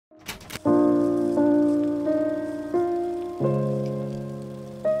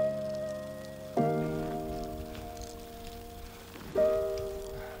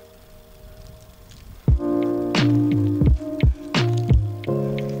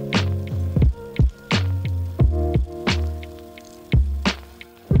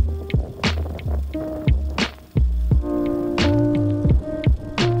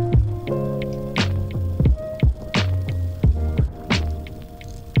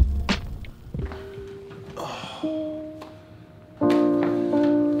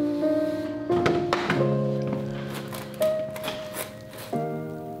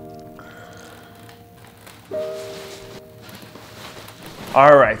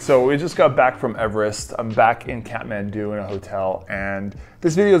All right, so we just got back from Everest. I'm back in Kathmandu in a hotel, and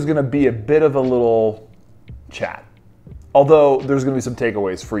this video is gonna be a bit of a little chat. Although there's gonna be some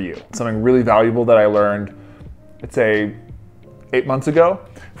takeaways for you. Something really valuable that I learned, I'd say 8 months ago,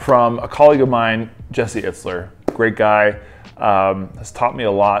 from a colleague of mine, Jesse Itzler. Great guy, has taught me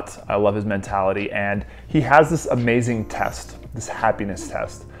a lot. I love his mentality, and he has this amazing test, this happiness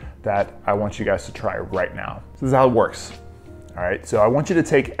test, that I want you guys to try right now. So this is how it works. All right, so I want you to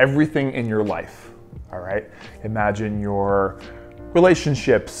take everything in your life, all right? Imagine your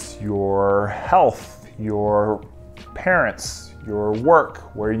relationships, your health, your parents, your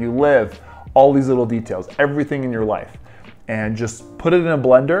work, where you live, all these little details, everything in your life. And just put it in a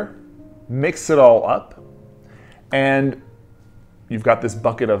blender, mix it all up, and you've got this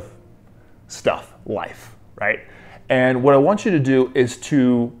bucket of stuff, life, right? And what I want you to do is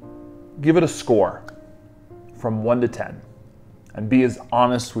to give it a score from 1 to 10. And be as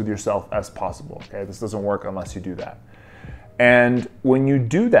honest with yourself as possible, okay? This doesn't work unless you do that. And when you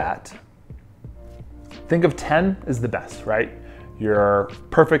do that, think of 10 as the best, right? Your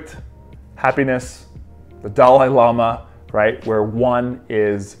perfect happiness, the Dalai Lama, right? Where 1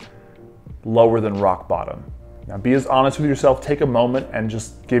 is lower than rock bottom. Now be as honest with yourself, take a moment and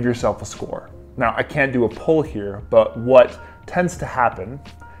just give yourself a score. Now I can't do a poll here, but what tends to happen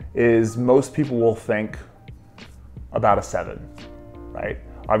is most people will think about a 7, right?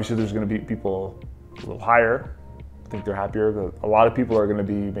 Obviously there's gonna be people a little higher, think they're happier. A lot of people are gonna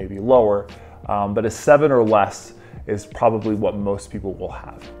be maybe lower, but a 7 or less is probably what most people will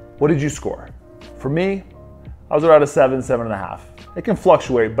have. What did you score? For me, I was around a 7, 7.5. It can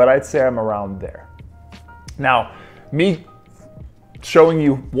fluctuate, but I'd say I'm around there. Now, me showing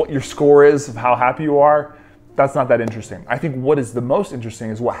you what your score is of how happy you are, that's not that interesting. I think what is the most interesting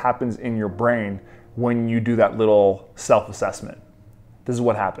is what happens in your brain when you do that little self-assessment. This is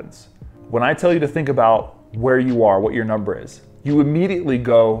what happens. When I tell you to think about where you are, what your number is, you immediately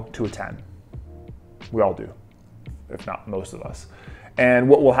go to a 10. We all do, if not most of us. And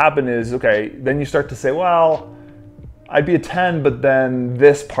what will happen is, okay, then you start to say, well, I'd be a 10, but then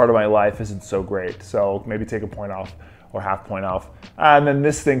this part of my life isn't so great. So maybe take a point off or half point off. And then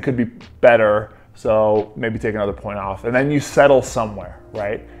this thing could be better. So maybe take another point off, and then you settle somewhere,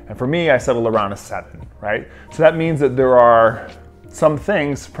 right? And for me, I settled around a 7, right? So that means that there are some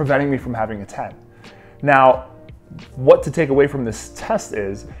things preventing me from having a 10. Now, what to take away from this test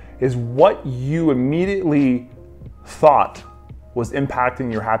is what you immediately thought was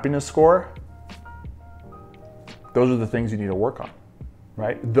impacting your happiness score. Those are the things you need to work on,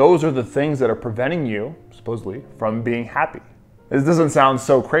 right? Those are the things that are preventing you, supposedly, from being happy. This doesn't sound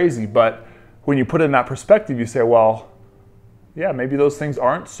so crazy, but when you put it in that perspective, you say, well, yeah, maybe those things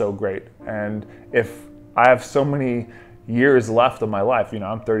aren't so great. And if I have so many years left of my life, you know,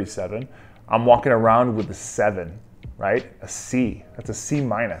 I'm 37, I'm walking around with a 7, right? A C, that's a C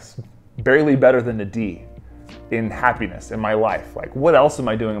minus, barely better than a D in happiness in my life. Like, what else am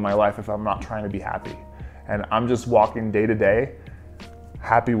I doing in my life if I'm not trying to be happy? And I'm just walking day to day,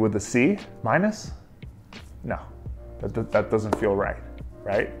 happy with a C minus? No, that doesn't feel right,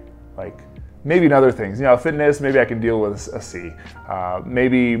 right? Like, maybe in other things, you know, fitness, maybe I can deal with a C.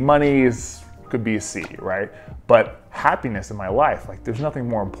 Maybe money could be a C, right? But happiness in my life, like there's nothing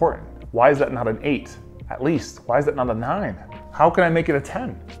more important. Why is that not an 8, at least? Why is that not a 9? How can I make it a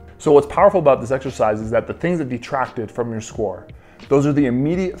 10? So what's powerful about this exercise is that the things that detracted from your score, those are the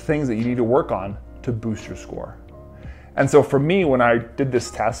immediate things that you need to work on to boost your score. And so for me, when I did this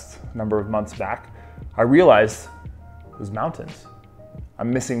test a number of months back, I realized it was mountains.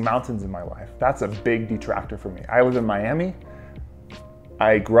 I'm missing mountains in my life. That's a big detractor for me. I live in Miami.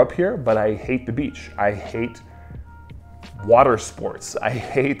 I grew up here, but I hate the beach. I hate water sports. I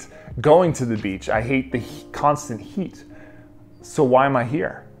hate going to the beach. I hate the constant heat. So why am I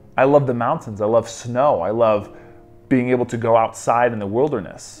here? I love the mountains. I love snow. I love being able to go outside in the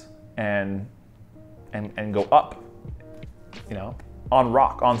wilderness and go up, you know, on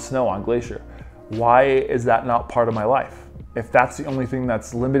rock, on snow, on glacier. Why is that not part of my life? If that's the only thing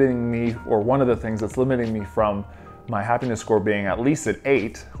that's limiting me, or one of the things that's limiting me from my happiness score being at least an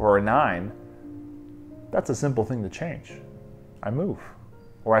 8 or a 9, that's a simple thing to change. I move,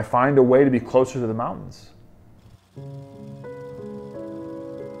 or I find a way to be closer to the mountains.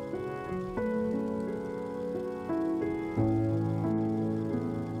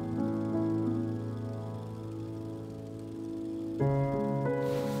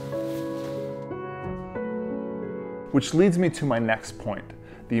 Which leads me to my next point,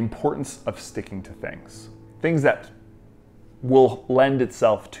 the importance of sticking to things. Things that will lend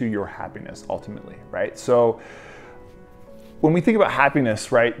itself to your happiness ultimately, right? So when we think about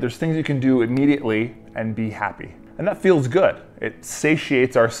happiness, right, there's things you can do immediately and be happy. And that feels good. It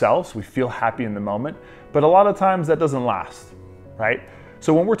satiates ourselves. We feel happy in the moment, but a lot of times that doesn't last, right?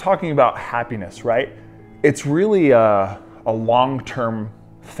 So when we're talking about happiness, right, it's really a long-term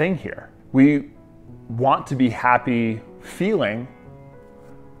thing here. We want to be happy feeling,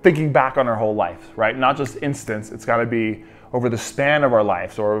 thinking back on our whole life, right? Not just instance, it's gotta be over the span of our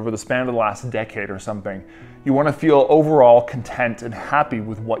lives or over the span of the last decade or something. You wanna feel overall content and happy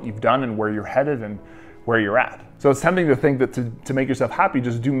with what you've done and where you're headed and where you're at. So it's tempting to think that to make yourself happy,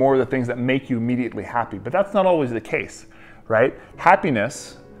 just do more of the things that make you immediately happy, but that's not always the case, right?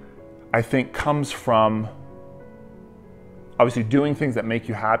 Happiness, I think, comes from obviously doing things that make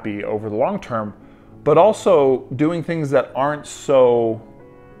you happy over the long term, but also doing things that aren't so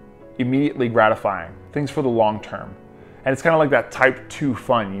immediately gratifying, things for the long term. And it's kind of like that type 2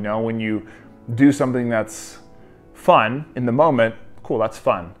 fun, you know, when you do something that's fun in the moment, cool, that's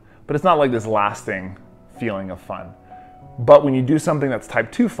fun. But it's not like this lasting feeling of fun. But when you do something that's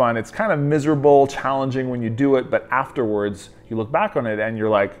type 2 fun, it's kind of miserable, challenging when you do it, but afterwards you look back on it and you're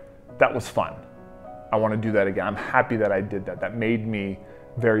like, that was fun. I want to do that again. I'm happy that I did that. That made me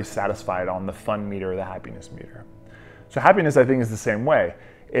very satisfied on the fun meter or the happiness meter. So happiness, I think, is the same way.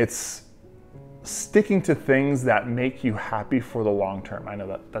 It's sticking to things that make you happy for the long term. I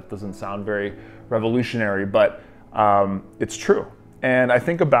know that doesn't sound very revolutionary, but it's true. And I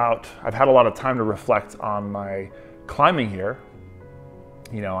think I've had a lot of time to reflect on my climbing here.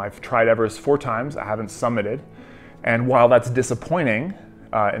 You know, I've tried Everest 4 times, I haven't summited. And while that's disappointing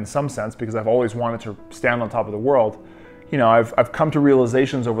in some sense, because I've always wanted to stand on top of the world, you know, I've come to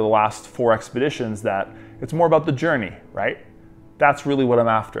realizations over the last 4 expeditions that it's more about the journey, right? That's really what I'm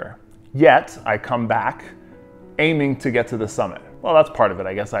after. Yet, I come back aiming to get to the summit. Well, that's part of it.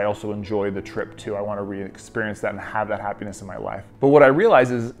 I guess I also enjoy the trip too. I want to re-experience that and have that happiness in my life. But what I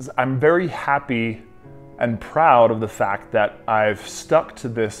realize is I'm very happy and proud of the fact that I've stuck to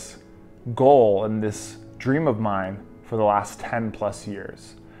this goal and this dream of mine for the last 10 plus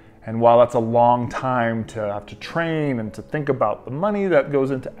years. And while that's a long time to have to train and to think about the money that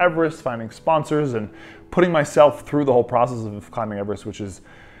goes into Everest, finding sponsors and putting myself through the whole process of climbing Everest, which is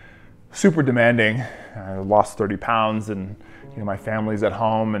super demanding. I lost 30 pounds and my family's at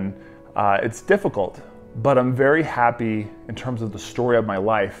home and it's difficult, but I'm very happy in terms of the story of my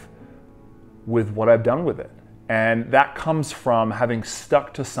life with what I've done with it. And that comes from having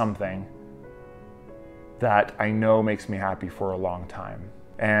stuck to something that I know makes me happy for a long time.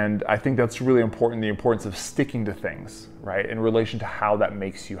 And I think that's really important, the importance of sticking to things, right? In relation to how that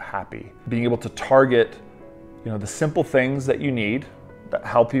makes you happy. Being able to target, the simple things that you need that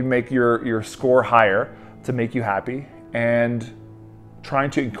help you make your score higher to make you happy, and trying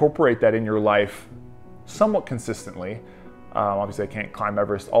to incorporate that in your life somewhat consistently. Obviously I can't climb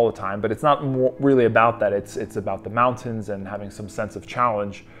Everest all the time, but it's not really about that. It's about the mountains and having some sense of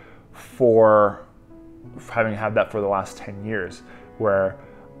challenge for having had that for the last 10 years, where,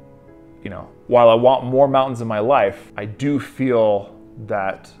 while I want more mountains in my life, I do feel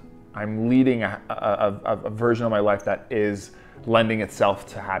that I'm leading a version of my life that is lending itself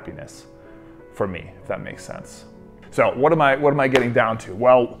to happiness for me, if that makes sense. So what am I getting down to?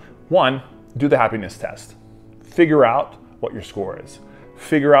 Well, 1, do the happiness test. Figure out what your score is.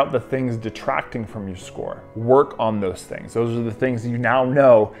 Figure out the things detracting from your score. Work on those things. Those are the things you now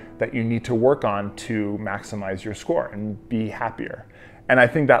know that you need to work on to maximize your score and be happier. And I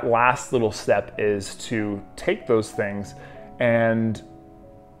think that last little step is to take those things, and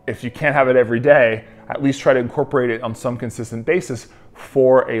if you can't have it every day, at least try to incorporate it on some consistent basis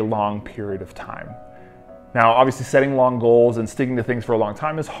for a long period of time. Now, obviously setting long goals and sticking to things for a long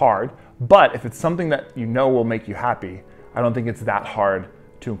time is hard, but if it's something that will make you happy, I don't think it's that hard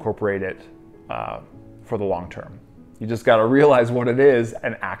to incorporate it for the long term. You just gotta realize what it is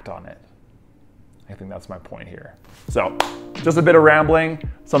and act on it. I think that's my point here. So, just a bit of rambling,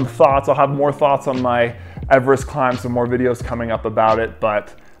 some thoughts. I'll have more thoughts on my Everest climb, some more videos coming up about it,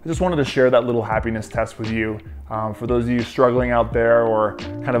 but I just wanted to share that little happiness test with you. For those of you struggling out there or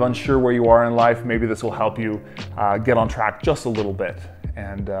kind of unsure where you are in life, maybe this will help you get on track just a little bit.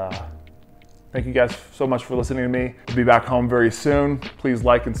 And thank you guys so much for listening to me. I'll be back home very soon. Please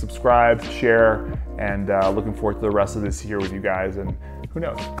like and subscribe, share, and looking forward to the rest of this year with you guys. And who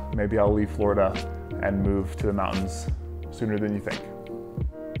knows, maybe I'll leave Florida and move to the mountains sooner than you think.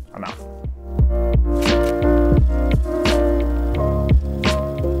 I'm out.